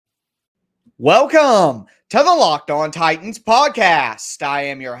Welcome to the Locked On Titans podcast. I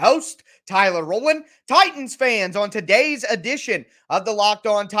am your host, Tyler Rowland. Titans fans, on today's edition of the Locked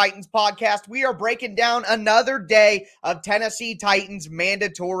On Titans podcast, we are breaking down another day of Tennessee Titans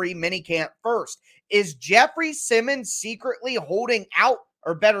mandatory minicamp. First, is Jeffrey Simmons secretly holding out,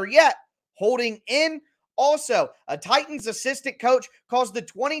 or better yet, holding in? Also, a Titans assistant coach calls the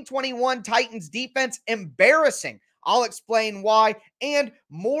 2021 Titans defense embarrassing. I'll explain why, and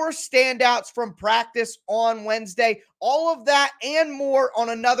more standouts from practice on Wednesday. All of that and more on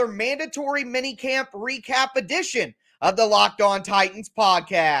another mandatory minicamp recap edition of the Locked On Titans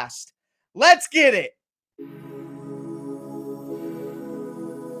podcast. Let's get it.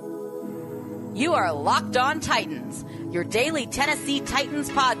 You are Locked On Titans, your daily Tennessee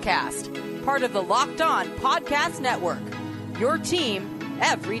Titans podcast, part of the Locked On Podcast Network, your team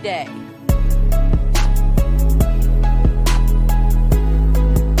every day.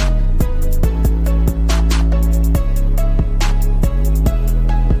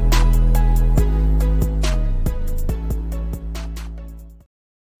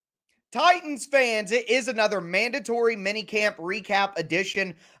 Titans fans, it is another mandatory minicamp recap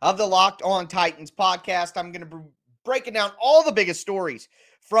edition of the Locked On Titans podcast. I'm going to be breaking down all the biggest stories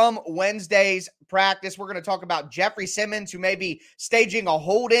from Wednesday's practice. We're going to talk about Jeffrey Simmons, who may be staging a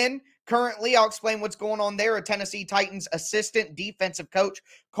hold-in currently. I'll explain what's going on there. A Tennessee Titans assistant defensive coach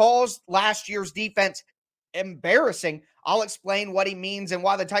calls last year's defense embarrassing. I'll explain what he means and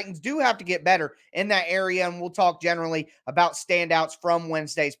why the Titans do have to get better in that area, and we'll talk generally about standouts from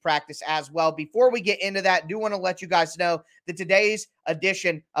Wednesday's practice as well. Before we get into that, I do want to let you guys know that today's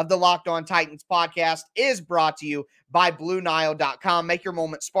edition of the Locked On Titans podcast is brought to you by BlueNile.com. Make your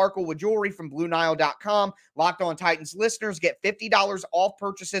moment sparkle with jewelry from BlueNile.com. Locked On Titans listeners get $50 off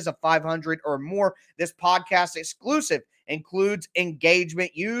purchases of $500 or more. This podcast exclusive includes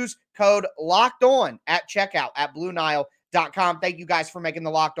engagement. Use code Locked On at checkout at BlueNile.com. Thank you guys for making the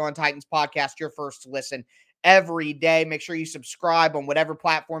Locked On Titans podcast your first listen every day. Make sure you subscribe on whatever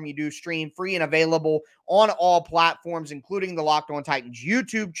platform you do stream, free and available on all platforms, including the Locked On Titans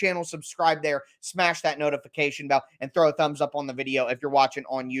YouTube channel. Subscribe there, smash that notification bell, and throw a thumbs up on the video if you're watching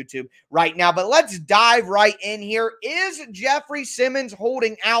on YouTube right now. But let's dive right in here. Is Jeffrey Simmons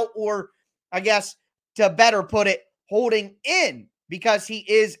holding out, or I guess to better put it, holding in because he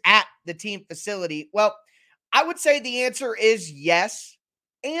is at the team facility? Well, I would say the answer is yes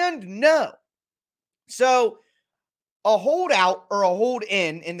and no. So a holdout or a hold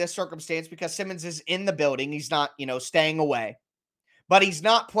in this circumstance, because Simmons is in the building, he's not, staying away, but he's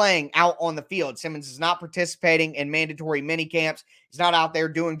not playing out on the field. Simmons is not participating in mandatory minicamps. He's not out there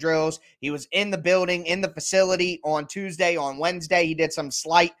doing drills. He was in the building, in the facility on Tuesday. On Wednesday, he did some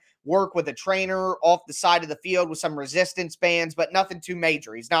slight work with a trainer off the side of the field with some resistance bands, but nothing too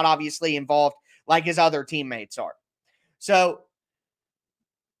major. He's not obviously involved like his other teammates are. So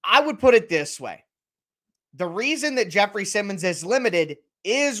I would put it this way. The reason that Jeffrey Simmons is limited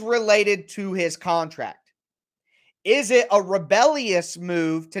is related to his contract. Is it a rebellious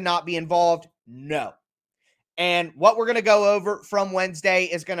move to not be involved? No. And what we're going to go over from Wednesday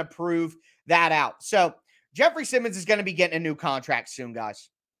is going to prove that out. So Jeffrey Simmons is going to be getting a new contract soon, guys.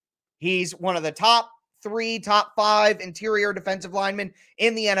 He's one of the top 5 interior defensive linemen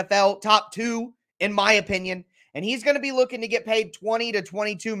in the NFL, top 2 in my opinion, and he's going to be looking to get paid $20 to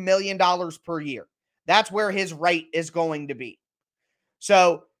 $22 million per year. That's where his rate is going to be.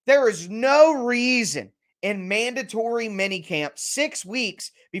 So there is no reason in mandatory minicamp 6 weeks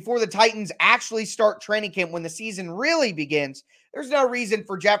before the Titans actually start training camp when the season really begins. There's no reason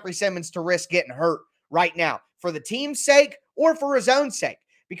for Jeffrey Simmons to risk getting hurt right now for the team's sake or for his own sake.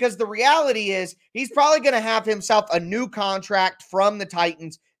 Because the reality is he's probably going to have himself a new contract from the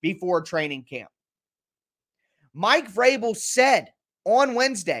Titans before training camp. Mike Vrabel said on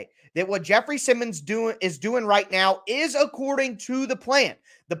Wednesday that what Jeffrey Simmons is doing right now is according to the plan.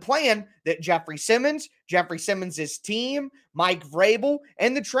 The plan that Jeffrey Simmons' team, Mike Vrabel,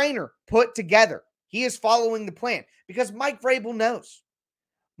 and the trainer put together. He is following the plan because Mike Vrabel knows.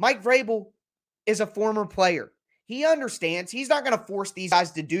 Mike Vrabel is a former player. He understands he's not going to force these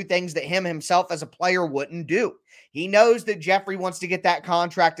guys to do things that him himself as a player wouldn't do. He knows that Jeffrey wants to get that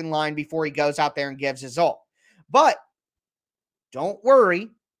contract in line before he goes out there and gives his all. But don't worry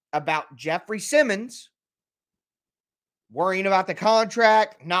about Jeffrey Simmons worrying about the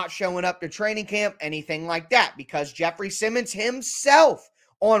contract, not showing up to training camp, anything like that, because Jeffrey Simmons himself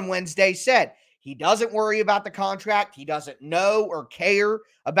on Wednesday said He doesn't worry about the contract. He doesn't know or care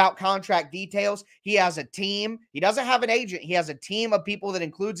about contract details. He has a team. He doesn't have an agent. He has a team of people that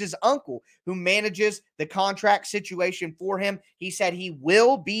includes his uncle who manages the contract situation for him. He said he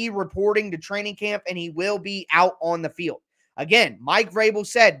will be reporting to training camp and he will be out on the field. Again, Mike Vrabel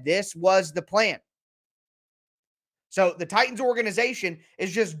said this was the plan. So the Titans organization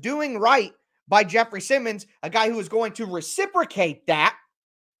is just doing right by Jeffrey Simmons, a guy who is going to reciprocate that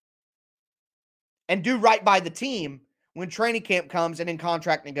and do right by the team when training camp comes and in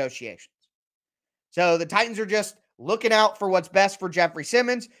contract negotiations. So the Titans are just looking out for what's best for Jeffrey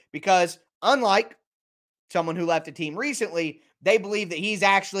Simmons because unlike someone who left the team recently, they believe that he's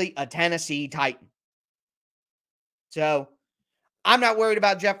actually a Tennessee Titan. So I'm not worried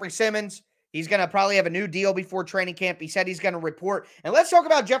about Jeffrey Simmons. He's going to probably have a new deal before training camp. He said he's going to report. And let's talk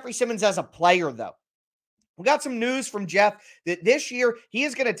about Jeffrey Simmons as a player, though. We got some news from Jeff that this year he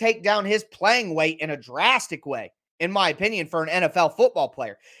is going to take down his playing weight in a drastic way, in my opinion, for an NFL football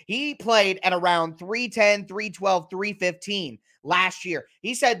player. He played at around 310, 312, 315 last year.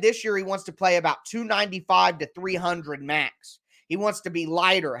 He said this year he wants to play about 295 to 300 max. He wants to be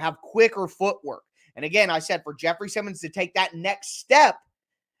lighter, have quicker footwork. And again, I said for Jeffrey Simmons to take that next step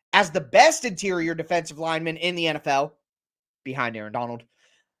as the best interior defensive lineman in the NFL, behind Aaron Donald,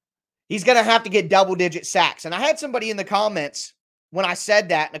 he's going to have to get double-digit sacks. And I had somebody in the comments when I said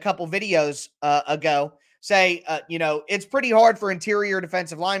that in a couple videos ago say, it's pretty hard for interior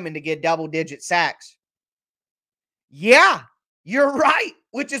defensive linemen to get double-digit sacks. Yeah, you're right,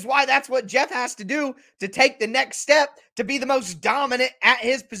 which is why that's what Jeff has to do to take the next step to be the most dominant at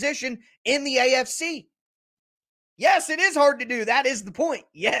his position in the AFC. Yes, it is hard to do. That is the point.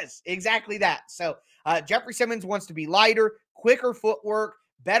 Yes, exactly that. So Jeffrey Simmons wants to be lighter, quicker footwork,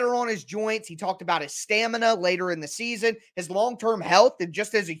 better on his joints. He talked about his stamina later in the season, his long-term health, and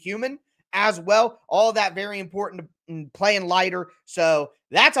just as a human as well. All of that very important in playing lighter. So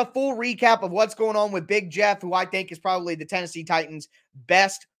that's a full recap of what's going on with Big Jeff, who I think is probably the Tennessee Titans'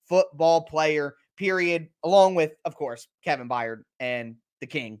 best football player, period, along with, of course, Kevin Byard and the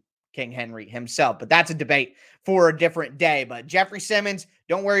King Henry himself. But that's a debate for a different day. But Jeffrey Simmons,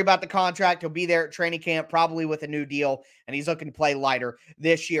 don't worry about the contract. He'll be there at training camp, probably with a new deal, and he's looking to play lighter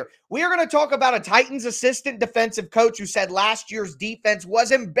this year. We are going to talk about a Titans assistant defensive coach who said last year's defense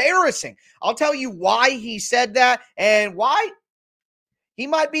was embarrassing. I'll tell you why he said that and why he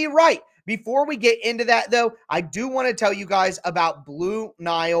might be right. Before we get into that, though, I do want to tell you guys about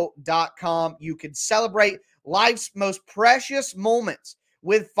BlueNile.com. You can celebrate life's most precious moments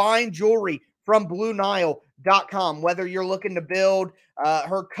with fine jewelry from BlueNile.com. Whether you're looking to build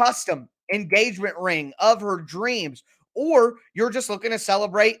her custom engagement ring of her dreams, or you're just looking to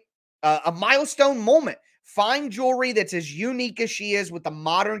celebrate a milestone moment, find jewelry that's as unique as she is with the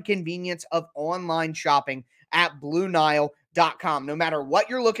modern convenience of online shopping at BlueNile.com. No matter what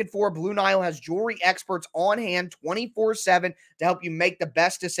you're looking for, Blue Nile has jewelry experts on hand 24/7 to help you make the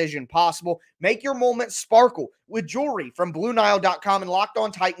best decision possible. Make your moment sparkle with jewelry from BlueNile.com, and Locked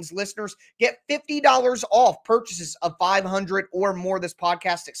On Titans listeners get $50 off purchases of $500 or more. This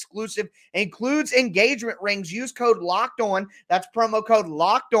podcast exclusive includes engagement rings. Use code Locked On. That's promo code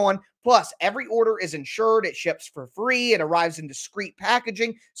Locked On. Plus, every order is insured. It ships for free. It arrives in discreet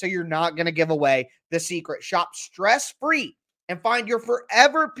packaging, so you're not going to give away the secret. Shop stress-free and find your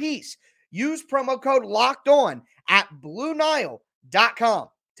forever piece. Use promo code Locked On at BlueNile.com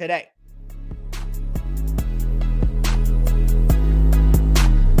today.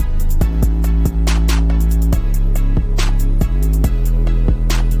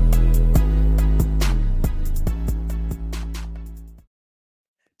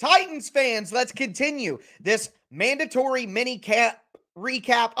 Titans fans, let's continue this mandatory mini camp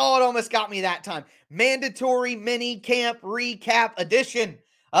recap. Oh, it almost got me that time. Mandatory mini camp recap edition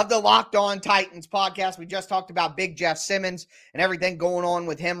of the Locked On Titans podcast. We just talked about Big Jeff Simmons and everything going on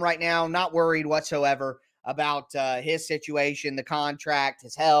with him right now. Not worried whatsoever about his situation, the contract,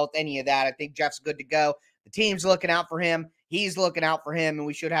 his health, any of that. I think Jeff's good to go. The team's looking out for him. He's looking out for him, and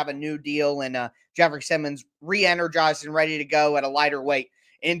we should have a new deal. And Jeffrey Simmons re-energized and ready to go at a lighter weight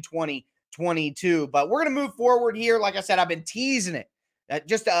in 2022. But we're going to move forward here. Like I said, I've been teasing it.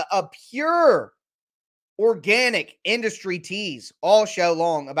 Just a pure organic industry tease all show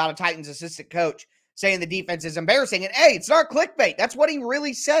long about a Titans assistant coach saying the defense is embarrassing. And hey, it's not clickbait. That's what he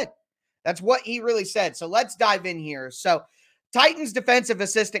really said. So let's dive in here. So Titans defensive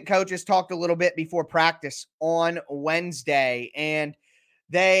assistant coaches talked a little bit before practice on Wednesday, and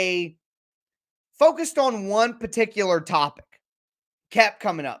they focused on one particular topic. kept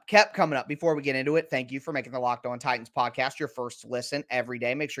coming up. Before we get into it, thank you for making the Locked On Titans podcast your first listen every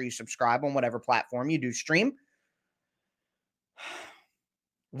day. Make sure you subscribe on whatever platform you do stream.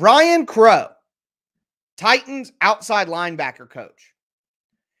 Ryan Crow, Titans outside linebacker coach,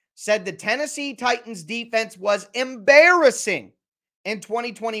 said the Tennessee Titans defense was embarrassing in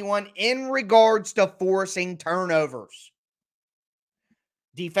 2021 in regards to forcing turnovers.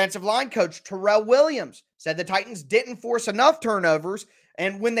 Defensive line coach Terrell Williams said the Titans didn't force enough turnovers,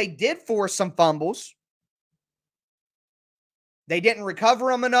 and when they did force some fumbles, they didn't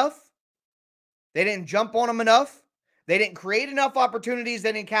recover them enough. They didn't jump on them enough. They didn't create enough opportunities.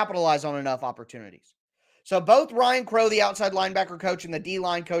 They didn't capitalize on enough opportunities. So both Ryan Crow, the outside linebacker coach, and the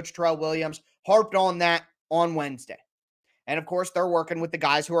D-line coach Terrell Williams harped on that on Wednesday. And of course, they're working with the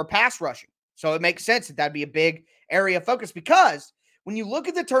guys who are pass rushing. So it makes sense that that'd be a big area of focus, because when you look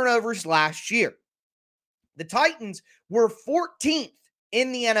at the turnovers last year, the Titans were 14th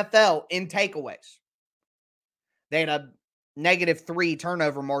in the NFL in takeaways. They had a -3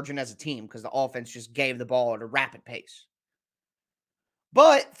 turnover margin as a team because the offense just gave the ball at a rapid pace.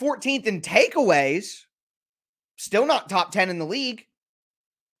 But 14th in takeaways, still not top 10 in the league.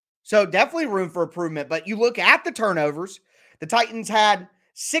 So definitely room for improvement. But you look at the turnovers, the Titans had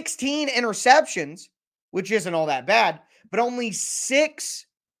 16 interceptions, which isn't all that bad, but only 6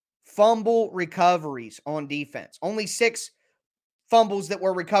 fumble recoveries on defense. Only 6 fumbles that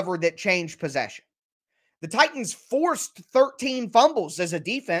were recovered that changed possession. The Titans forced 13 fumbles as a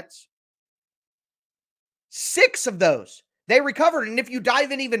defense. 6 of those they recovered. And if you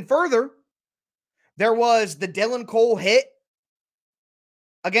dive in even further, there was the Dylan Cole hit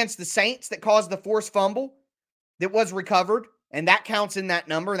against the Saints that caused the forced fumble that was recovered, and that counts in that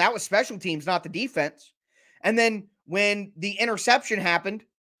number. That was special teams, not the defense. And then when the interception happened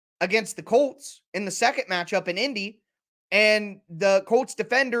against the Colts in the second matchup in Indy, and the Colts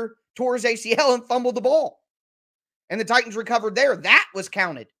defender tore his ACL and fumbled the ball, and the Titans recovered there, that was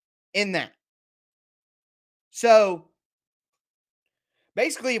counted in that. So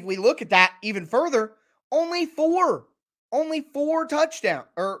basically, if we look at that even further, only four touchdown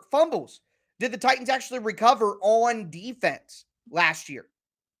or fumbles did the Titans actually recover on defense last year.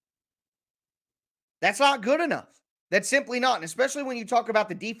 That's not good enough. That's simply not. And especially when you talk about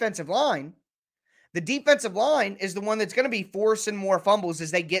the defensive line is the one that's going to be forcing more fumbles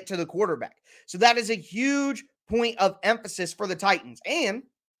as they get to the quarterback. So that is a huge point of emphasis for the Titans. And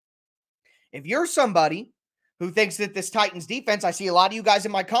if you're somebody who thinks that this Titans defense, I see a lot of you guys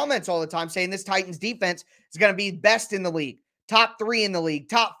in my comments all the time saying this Titans defense is going to be best in the league, top 3 in the league,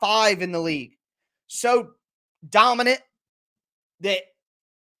 top 5 in the league. So dominant that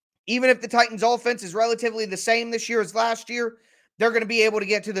even if the Titans offense is relatively the same this year as last year, they're going to be able to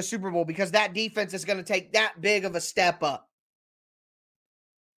get to the Super Bowl because that defense is going to take that big of a step up.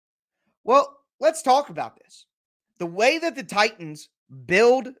 Well, let's talk about this. The way that the Titans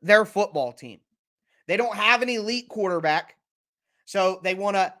build their football team, they don't have an elite quarterback, so they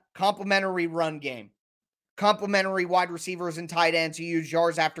want a complementary run game, complementary wide receivers and tight ends who use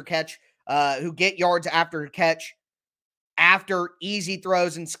yards after catch, who get yards after catch, after easy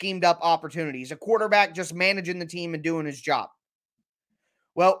throws and schemed up opportunities. A quarterback just managing the team and doing his job.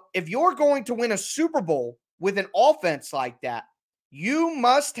 Well, if you're going to win a Super Bowl with an offense like that, you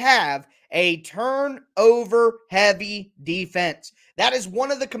must have a turnover-heavy defense. That is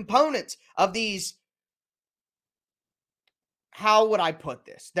one of the components of these. How would I put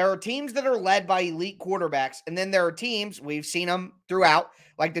this? There are teams that are led by elite quarterbacks, and then there are teams, we've seen them throughout,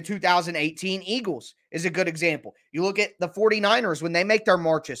 like the 2018 Eagles is a good example. You look at the 49ers when they make their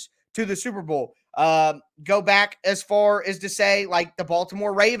marches to the Super Bowl. Go back as far as to say, like the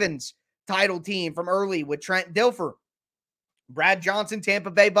Baltimore Ravens title team from early with Trent Dilfer, Brad Johnson, Tampa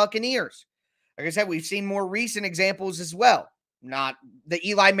Bay Buccaneers. Like I said, we've seen more recent examples as well. Not the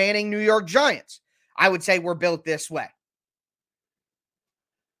Eli Manning New York Giants. I would say we're built this way.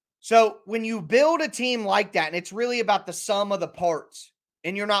 So when you build a team like that, and it's really about the sum of the parts,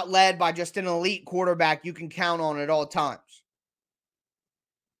 and you're not led by just an elite quarterback you can count on at all times,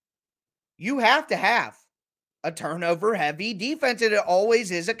 you have to have a turnover-heavy defense, and it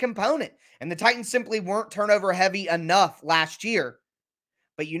always is a component. And the Titans simply weren't turnover-heavy enough last year.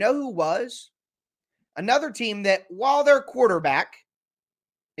 But you know who was? Another team that, while their quarterback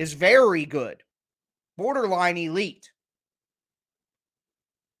is very good, borderline elite,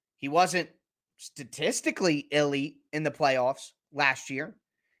 he wasn't statistically elite in the playoffs last year,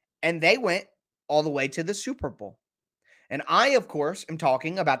 and they went all the way to the Super Bowl. And I, of course, am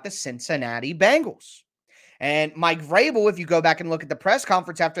talking about the Cincinnati Bengals. And Mike Vrabel, if you go back and look at the press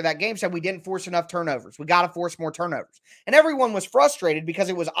conference after that game, said we didn't force enough turnovers. We got to force more turnovers. And everyone was frustrated because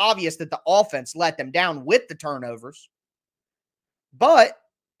it was obvious that the offense let them down with the turnovers. But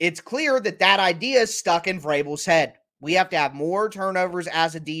it's clear that that idea is stuck in Vrabel's head. We have to have more turnovers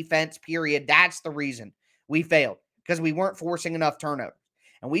as a defense, period. That's the reason we failed, because we weren't forcing enough turnovers.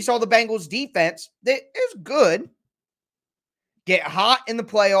 And we saw the Bengals defense that is good get hot in the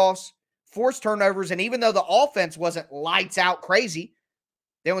playoffs, force turnovers, and even though the offense wasn't lights out crazy,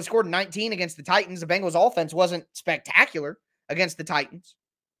 they only scored 19 against the Titans. The Bengals offense wasn't spectacular against the Titans,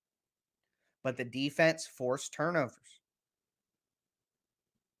 but the defense forced turnovers.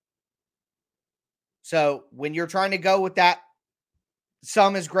 So when you're trying to go with that,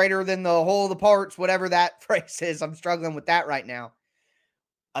 sum is greater than the whole of the parts, whatever that phrase is, I'm struggling with that right now.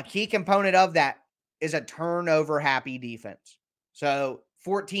 A key component of that is a turnover happy defense. So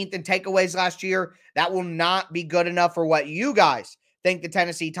 14th in takeaways last year. That will not be good enough for what you guys think the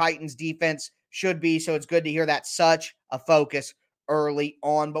Tennessee Titans defense should be. So it's good to hear that such a focus early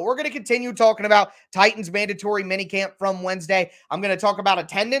on. But we're going to continue talking about Titans mandatory minicamp from Wednesday. I'm going to talk about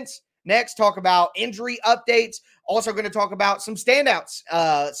attendance next, talk about injury updates. Also going to talk about some standouts,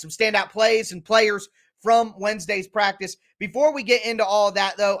 some standout plays and players from Wednesday's practice. Before we get into all of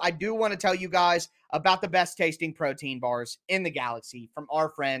that, though, I do want to tell you guys about the best tasting protein bars in the galaxy from our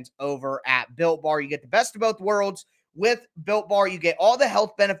friends over at Built Bar. You get the best of both worlds with Built Bar. You get all the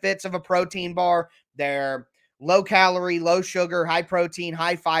health benefits of a protein bar. They're low calorie, low sugar, high protein,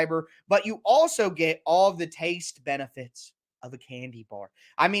 high fiber, but you also get all of the taste benefits of a candy bar.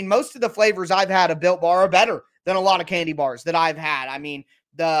 I mean, most of the flavors I've had of Built Bar are better than a lot of candy bars that I've had. I mean,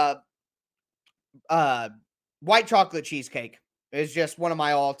 the white chocolate cheesecake is just one of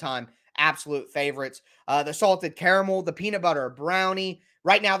my all-time absolute favorites. The salted caramel, the peanut butter brownie.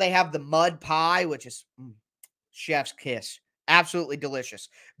 Right now they have the mud pie, which is chef's kiss. Absolutely delicious.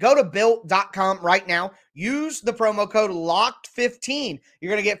 Go to built.com right now. Use the promo code LOCKED15.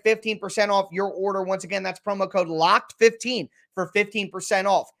 You're going to get 15% off your order. Once again, that's promo code LOCKED15 for 15%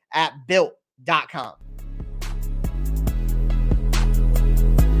 off at built.com.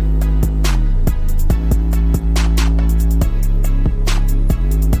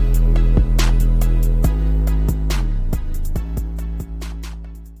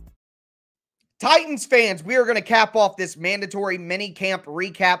 Titans fans, we are going to cap off this mandatory mini camp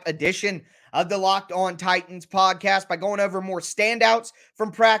recap edition of the Locked On Titans podcast by going over more standouts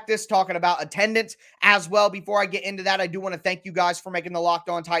from practice, talking about attendance as well. Before I get into that, I do want to thank you guys for making the Locked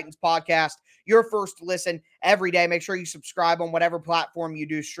On Titans podcast your first listen every day. Make sure you subscribe on whatever platform you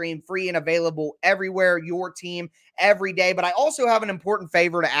do stream, free and available everywhere, your team every day. But I also have an important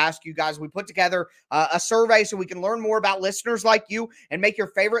favor to ask you guys. We put together a survey so we can learn more about listeners like you and make your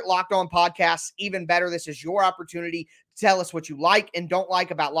favorite Locked On podcasts even better. This is your opportunity to tell us what you like and don't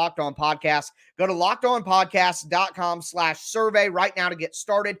like about Locked On Podcasts. Go to lockedonpodcast.com/survey right now to get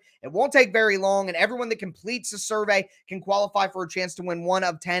started. It won't take very long, and everyone that completes the survey can qualify for a chance to win one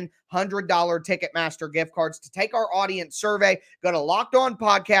of 10 $100 Ticketmaster gift cards. To take our audience survey, go to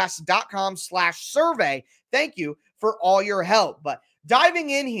lockedonpodcast.com/survey. Thank you for all your help. But diving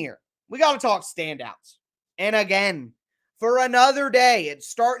in here, we got to talk standouts. And again, for another day, it's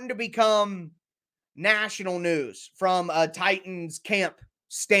starting to become national news from a Titans camp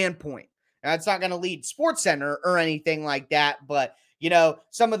standpoint. Now, it's not going to lead SportsCenter or anything like that, but you know,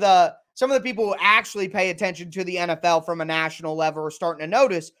 some of the people who actually pay attention to the NFL from a national level are starting to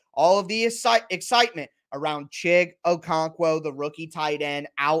notice all of the excitement around Chig Okonkwo, the rookie tight end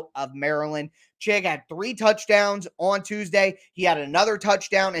out of Maryland. Chig had 3 touchdowns on Tuesday. He had another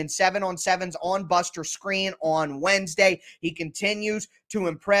touchdown and 7-on-7s on Buster Screen on Wednesday. He continues to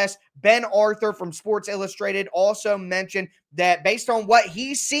impress. Ben Arthur from Sports Illustrated also mentioned that based on what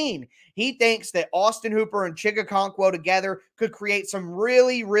he's seen, he thinks that Austin Hooper and Chig Okonkwo together could create some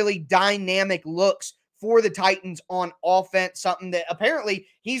really, really dynamic looks for the Titans on offense, something that apparently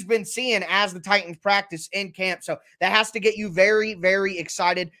he's been seeing as the Titans practice in camp. So that has to get you very, very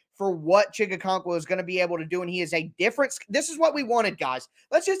excited for what Chig Okonkwo is going to be able to do. And he is a different. This is what we wanted, guys.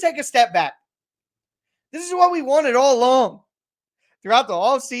 Let's just take a step back. This is what we wanted all along. Throughout the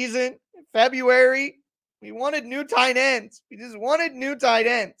offseason, February, we wanted new tight ends. We just wanted new tight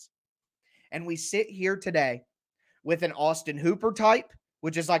ends. And we sit here today with an Austin Hooper type,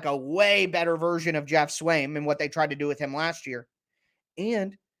 which is like a way better version of Jeff Swaim and what they tried to do with him last year.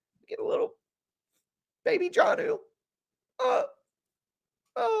 And get a little baby Jonnu. Oh,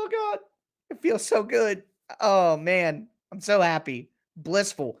 God. It feels so good. Oh, man. I'm so happy.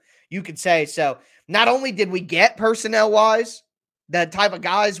 Blissful, you could say. So not only did we get personnel-wise the type of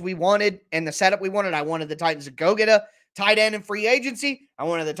guys we wanted and the setup we wanted. I wanted the Titans to go get a tight end in free agency. I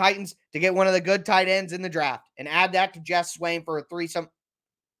wanted the Titans to get one of the good tight ends in the draft and add that to Jeff Swain for a threesome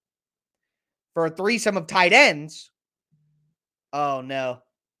of tight ends. Oh no.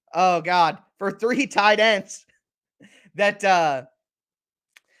 Oh God. For 3 tight ends that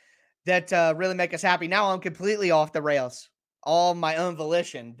really make us happy. Now I'm completely off the rails, all my own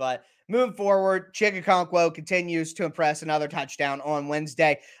volition. But moving forward, Chig Okonkwo continues to impress, another touchdown on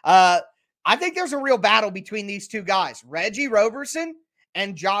Wednesday. I think there's a real battle between these two guys, Reggie Roberson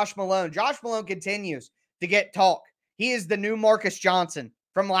and Josh Malone. Josh Malone continues to get talk. He is the new Marcus Johnson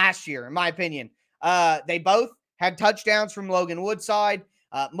from last year, in my opinion. They both had touchdowns from Logan Woodside.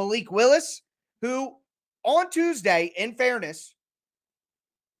 Malik Willis, who on Tuesday, in fairness,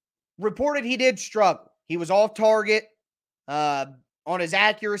 reported he did struggle. He was off target on his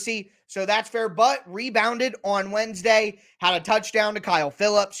accuracy, so that's fair, but rebounded on Wednesday, had a touchdown to Kyle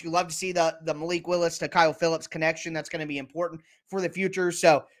Phillips. You love to see the Malik Willis to Kyle Phillips connection. That's going to be important for the future.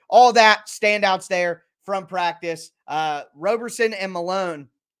 So all that standouts there from practice. Roberson and Malone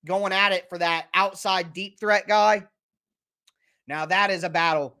going at it for that outside deep threat guy. Now that is a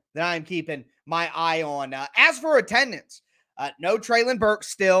battle that I'm keeping my eye on. As for attendance, no Treylon Burks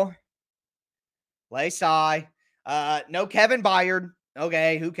still. Laysai. No Kevin Byard.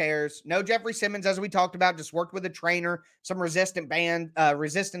 Okay, who cares? No Jeffrey Simmons, as we talked about, just worked with a trainer, some resistance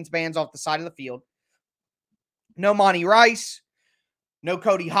bands off the side of the field. No Monty Rice. No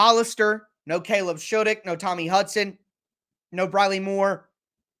Cody Hollister. No Caleb Shudik. No Tommy Hudson. No Briley Moore.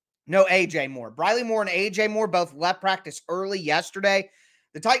 No AJ Moore. Briley Moore and AJ Moore both left practice early yesterday.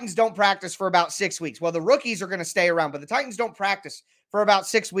 The Titans don't practice for about 6 weeks. Well, the rookies are going to stay around, but the Titans don't practice for about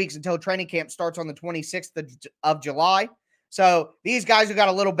 6 weeks until training camp starts on the 26th of July. So these guys who got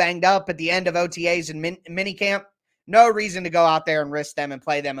a little banged up at the end of OTAs and mini camp, no reason to go out there and risk them and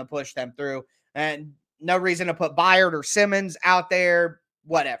play them and push them through. And no reason to put Byard or Simmons out there,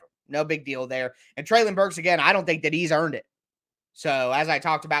 whatever. No big deal there. And Treylon Burks, again, I don't think that he's earned it. So as I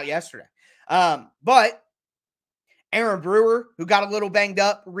talked about yesterday. But Aaron Brewer, who got a little banged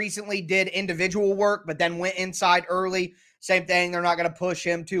up recently, did individual work, but then went inside early. Same thing. They're not going to push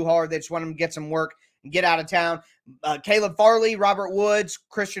him too hard. They just want him to get some work and get out of town. Caleb Farley, Robert Woods,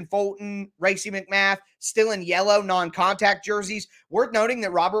 Christian Fulton, Racey McMath, still in yellow non-contact jerseys. Worth noting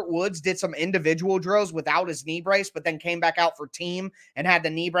that Robert Woods did some individual drills without his knee brace, but then came back out for team and had the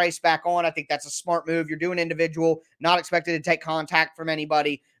knee brace back on. I think that's a smart move. You're doing individual, not expected to take contact from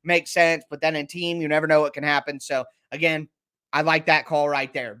anybody. Makes sense, but then in team, you never know what can happen. So, again, I like that call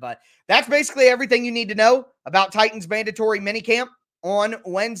right there. But that's basically everything you need to know about Titans mandatory minicamp on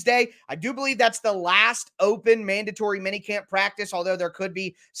Wednesday. I do believe that's the last open mandatory minicamp practice, although there could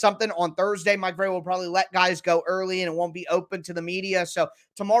be something on Thursday. Mike Vrabel will probably let guys go early and it won't be open to the media. So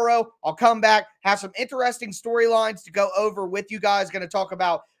tomorrow I'll come back, have some interesting storylines to go over with you guys. Going to talk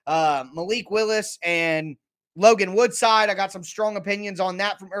about Malik Willis and Logan Woodside. I got some strong opinions on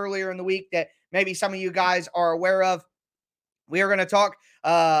that from earlier in the week that maybe some of you guys are aware of. We are going to talk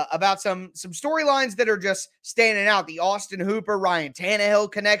about some storylines that are just standing out. The Austin Hooper, Ryan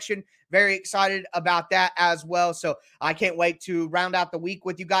Tannehill connection. Very excited about that as well. So I can't wait to round out the week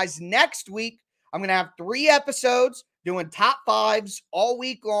with you guys. Next week, I'm going to have 3 episodes doing top 5s all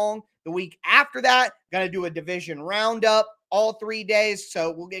week long. The week after that, going to do a division roundup all 3 days.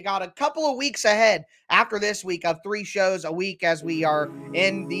 So we'll got a couple of weeks ahead after this week of 3 shows a week as we are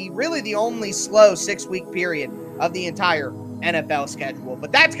in the only slow 6-week period of the entire NFL schedule.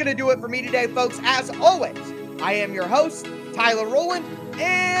 But that's going to do it for me today, folks. As always, I am your host, Tyler Rowland,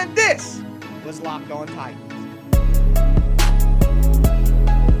 and this was Locked On Titans.